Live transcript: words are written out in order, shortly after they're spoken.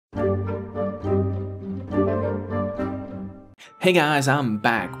Hey guys, I'm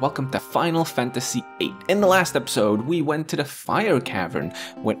back. Welcome to Final Fantasy VIII. In the last episode, we went to the Fire Cavern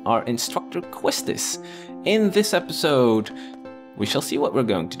with our instructor Quistis. In this episode, we shall see what we're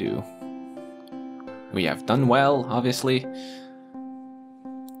going to do. We have done well, obviously.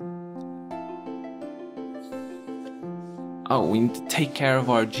 Oh, we need to take care of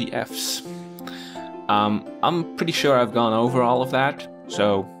our GFs. I'm pretty sure I've gone over all of that,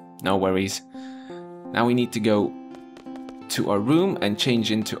 so no worries. Now we need to go to our room and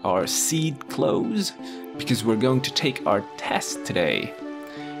change into our seed clothes because we're going to take our test today.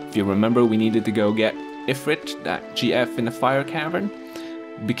 If you remember, we needed to go get Ifrit, that GF in the Fire Cavern,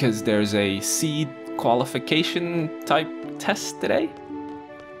 because there's a seed qualification type test today.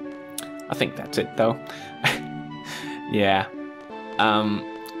 I think that's it though. Yeah.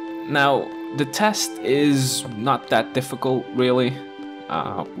 Now the test is not that difficult really.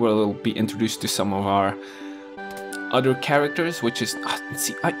 We'll be introduced to some of our other characters, which is,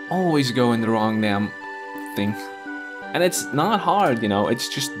 see, I always go in the wrong damn thing. And it's not hard, you know,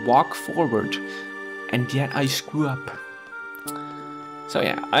 it's just walk forward. And yet I screw up. So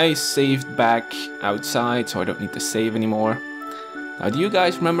yeah, I saved back outside, so I don't need to save anymore. Now, do you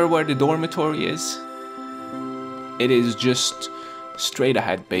guys remember where the dormitory is? It is just straight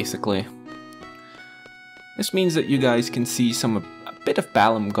ahead, basically. This means that you guys can see a bit of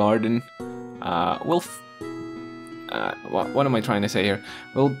Balam Garden. What am I trying to say here?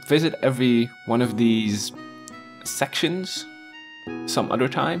 We'll visit every one of these sections some other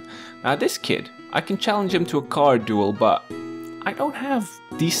time. Now this kid, I can challenge him to a card duel, but I don't have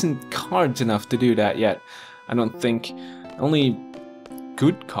decent cards enough to do that yet. I don't think. The only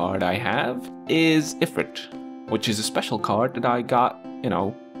good card I have is Ifrit, which is a special card that I got, you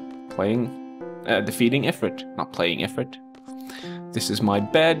know, defeating Ifrit, not playing Ifrit. This is my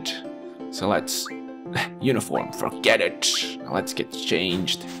bed, so let's... Uniform, forget it. Let's get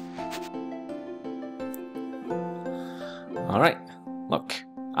changed. Alright, look.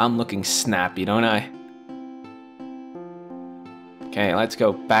 I'm looking snappy, don't I? Okay, let's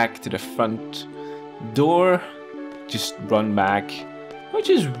go back to the front door. Just run back. Which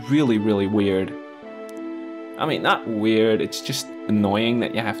is really, really weird. I mean, not weird, it's just annoying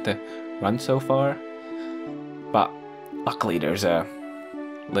that you have to run so far. But luckily there's a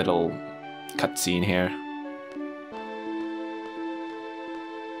little cutscene here.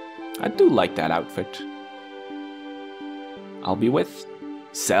 I do like that outfit. I'll be with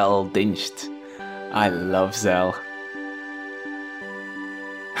Zell Dinched. I love Zell.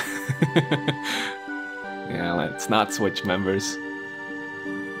 Yeah, let's not switch members.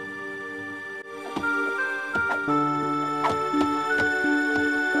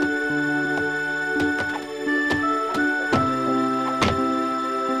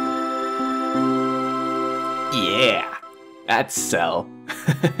 Yeah, that's Zell.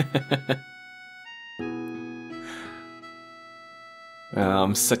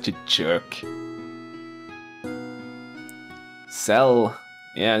 I'm such a jerk. Zell.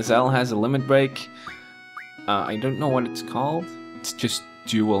 Yeah, Zell has a limit break. I don't know what it's called. It's just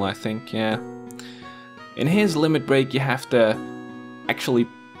duel, I think, yeah. In his limit break, you have to actually,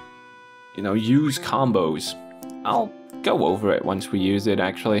 you know, use combos. I'll go over it once we use it,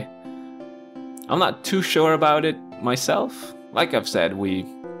 actually. I'm not too sure about it myself. Like I've said,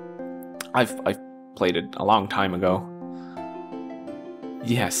 I've played it a long time ago.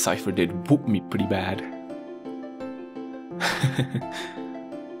 Yeah, Cypher did whoop me pretty bad.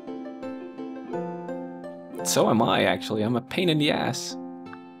 So am I, actually. I'm a pain in the ass.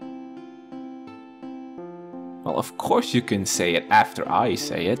 Well, of course you can say it after I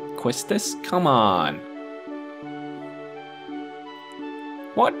say it, Quistis. Come on.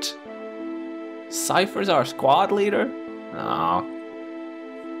 What? Cypher's our squad leader? Aw.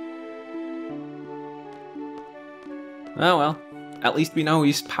 Oh well. At least we know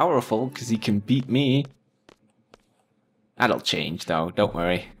he's powerful, because he can beat me. That'll change, though. Don't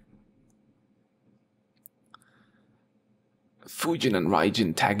worry. Fujin and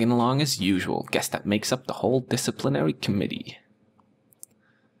Raijin tagging along as usual. Guess that makes up the whole disciplinary committee.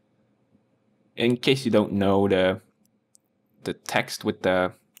 In case you don't know, the text with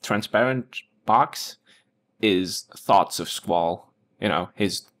the transparent box is thoughts of Squall. You know,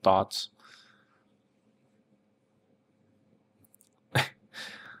 his thoughts.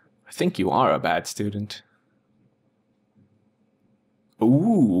 I think you are a bad student.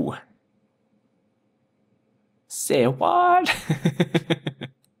 Ooh. Say what?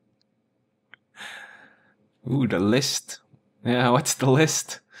 Ooh, the list. Yeah, what's the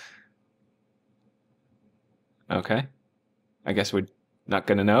list? Okay. I guess we're not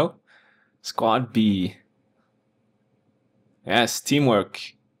gonna know. Squad B. Yes, teamwork.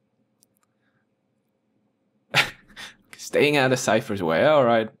 Staying out of Cypher's way,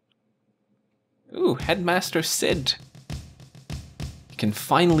 alright. Ooh, Headmaster Sid. You can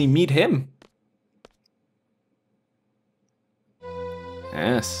finally meet him.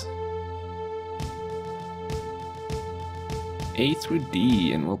 Yes. A through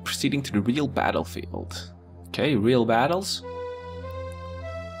D, and we're proceeding to the real battlefield. Okay, real battles.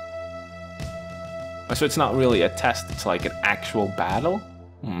 Oh, so it's not really a test, it's like an actual battle?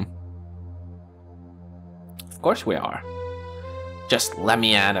 Of course we are. Just let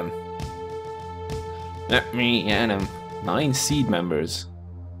me at him. Let me at him. 9 seed members.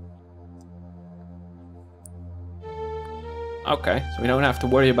 Okay, so we don't have to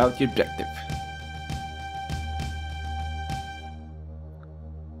worry about the objective.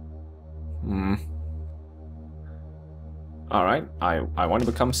 Alright, I want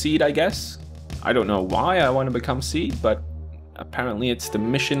to become seed, I guess. I don't know why I want to become seed, but apparently it's the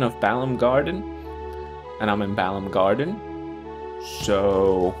mission of Balam Garden. And I'm in Balam Garden.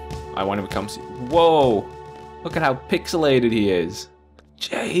 So I want to become seed. Whoa! Look at how pixelated he is.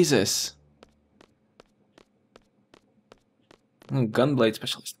 Jesus. Gunblade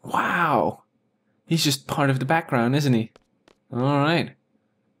specialist. Wow. He's just part of the background, isn't he? Alright.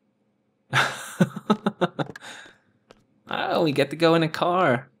 Oh, we get to go in a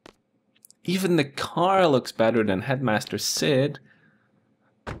car. Even the car looks better than Headmaster Sid.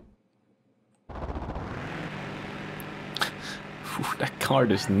 That car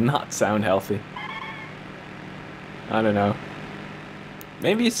does not sound healthy. I don't know.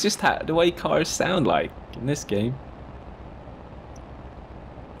 Maybe it's just the way cars sound like in this game.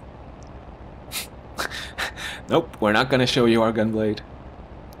 Nope, we're not gonna show you our gunblade.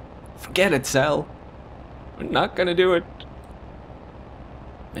 Forget it, Cell. We're not gonna do it.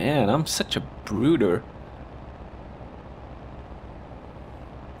 Man, I'm such a brooder.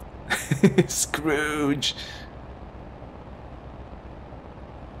 Scrooge.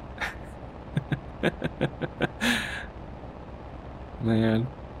 Man.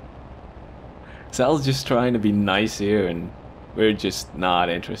 Sal's just trying to be nice here and we're just not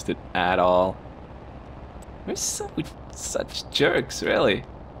interested at all. We're such jerks, really.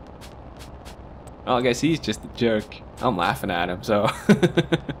 Well, I guess he's just a jerk. I'm laughing at him, so...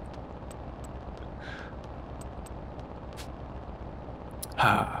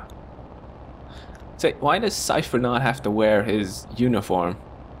 Say, why does Cypher not have to wear his uniform?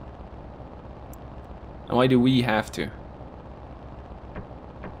 And why do we have to?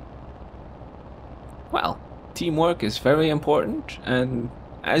 Well, teamwork is very important, and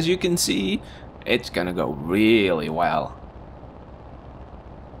as you can see, it's gonna go really well.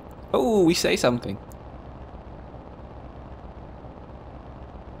 Oh, we say something.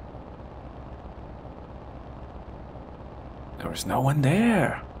 There was no one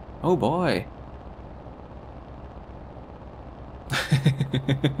there. Oh boy.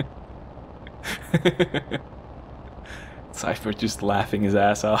 Cypher just laughing his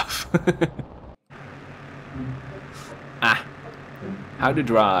ass off. Ah, how to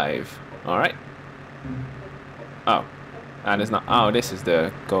drive. Alright. Oh, that is not. Oh, this is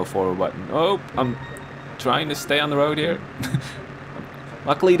the go forward button. Oh, I'm trying to stay on the road here.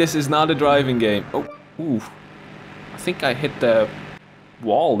 Luckily, this is not a driving game. Oh, ooh. I think I hit the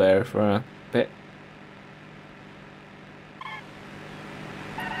wall there for a bit.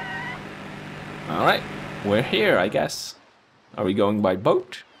 Alright, we're here, I guess. Are we going by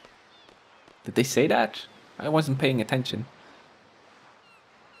boat? Did they say that? I wasn't paying attention.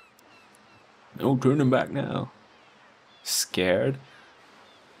 No turning back now. Scared?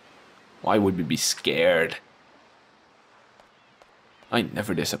 Why would we be scared? I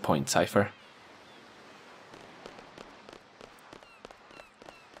never disappoint, Cypher.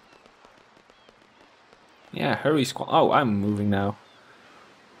 Yeah, hurry, squall. Oh, I'm moving now.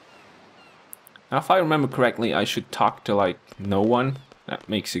 Now, if I remember correctly, I should talk to, like, no one. That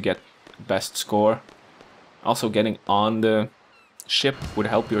makes you get the best score. Also, getting on the ship would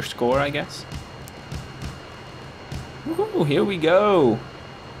help your score, I guess. Woohoo, here we go.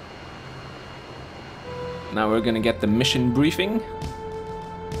 Now we're gonna get the mission briefing.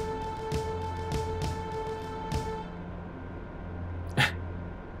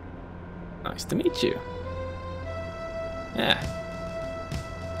 Nice to meet you. Yeah.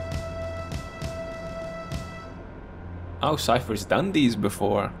 Oh, Cypher's done these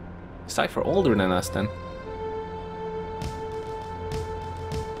before. Cypher older than us then.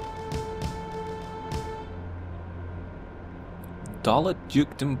 Dalit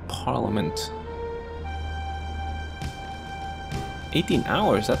Dukedom Parliament. 18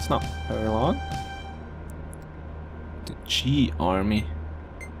 hours, that's not very long. The G army.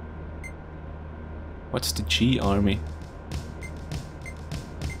 What's the G army?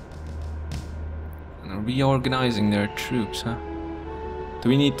 And reorganizing their troops, huh? Do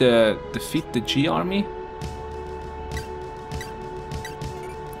we need to defeat the G army?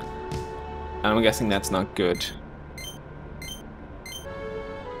 I'm guessing that's not good.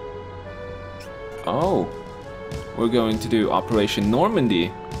 Oh, we're going to do Operation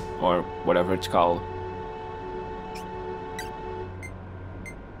Normandy, or whatever it's called.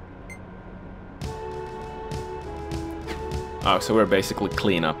 Oh, so we're basically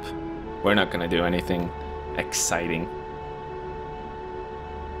clean up. We're not gonna do anything exciting.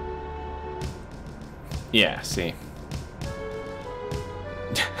 Yeah, see.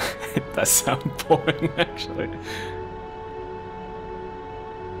 It does sound boring, actually.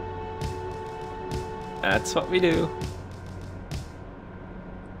 That's what we do.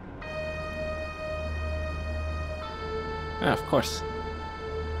 Yeah, of course.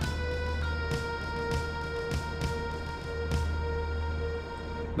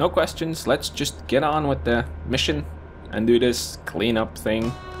 No questions, let's just get on with the mission and do this cleanup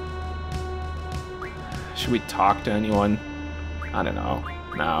thing. Should we talk to anyone? I don't know.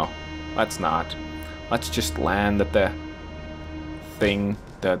 No, let's not. Let's just land at the thing,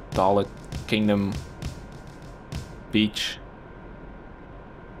 the Dalit Kingdom beach.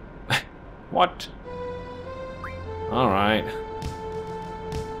 What? Alright.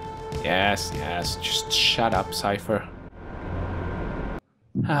 Yes, yes, just shut up, Cypher.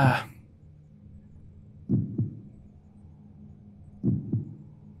 Ah.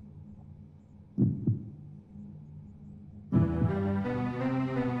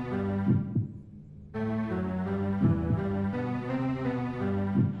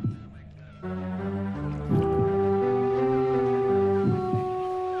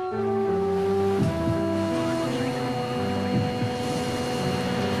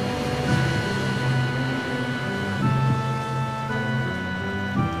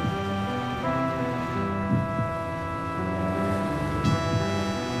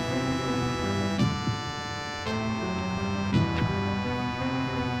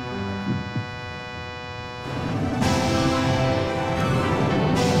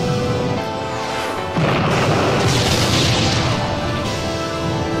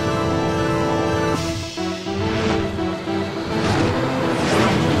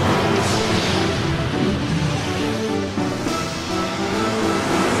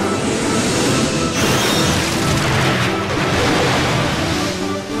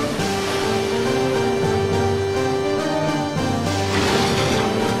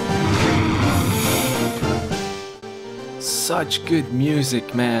 Such good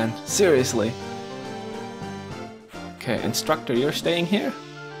music, man. Seriously. Okay, instructor, you're staying here?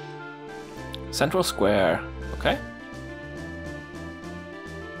 Central Square. Okay.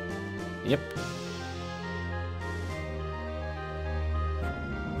 Yep.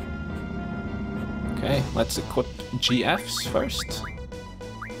 Okay, let's equip GFs first.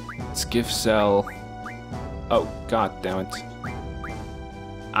 Let's give Cell... Oh, god damn it.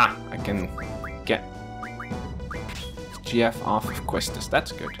 Ah, I can get GF off of Questus,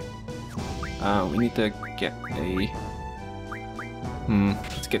 that's good. We need to get a...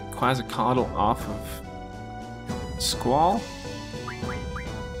 let's get Quasicodal off of Squall.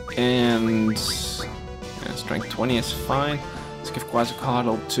 And... yeah, strength 20 is fine. Let's give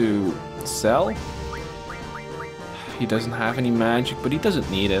Quasicodal to Cell. He doesn't have any magic, but he doesn't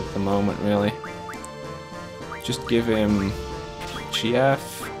need it at the moment, really. Just give him GF,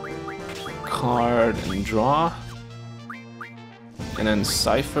 card, and draw. And then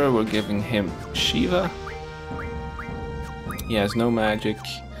Cypher, we're giving him Shiva. He has no magic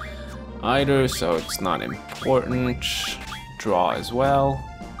either, so it's not important. Draw as well.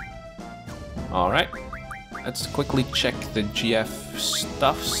 Alright, let's quickly check the GF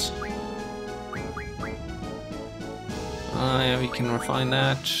stuffs. Yeah, we can refine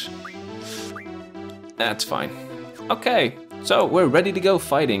that. That's fine. Okay, so we're ready to go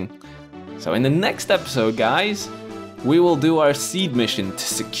fighting. So in the next episode, guys, we will do our seed mission to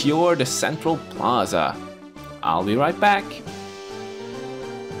secure the Central Plaza. I'll be right back.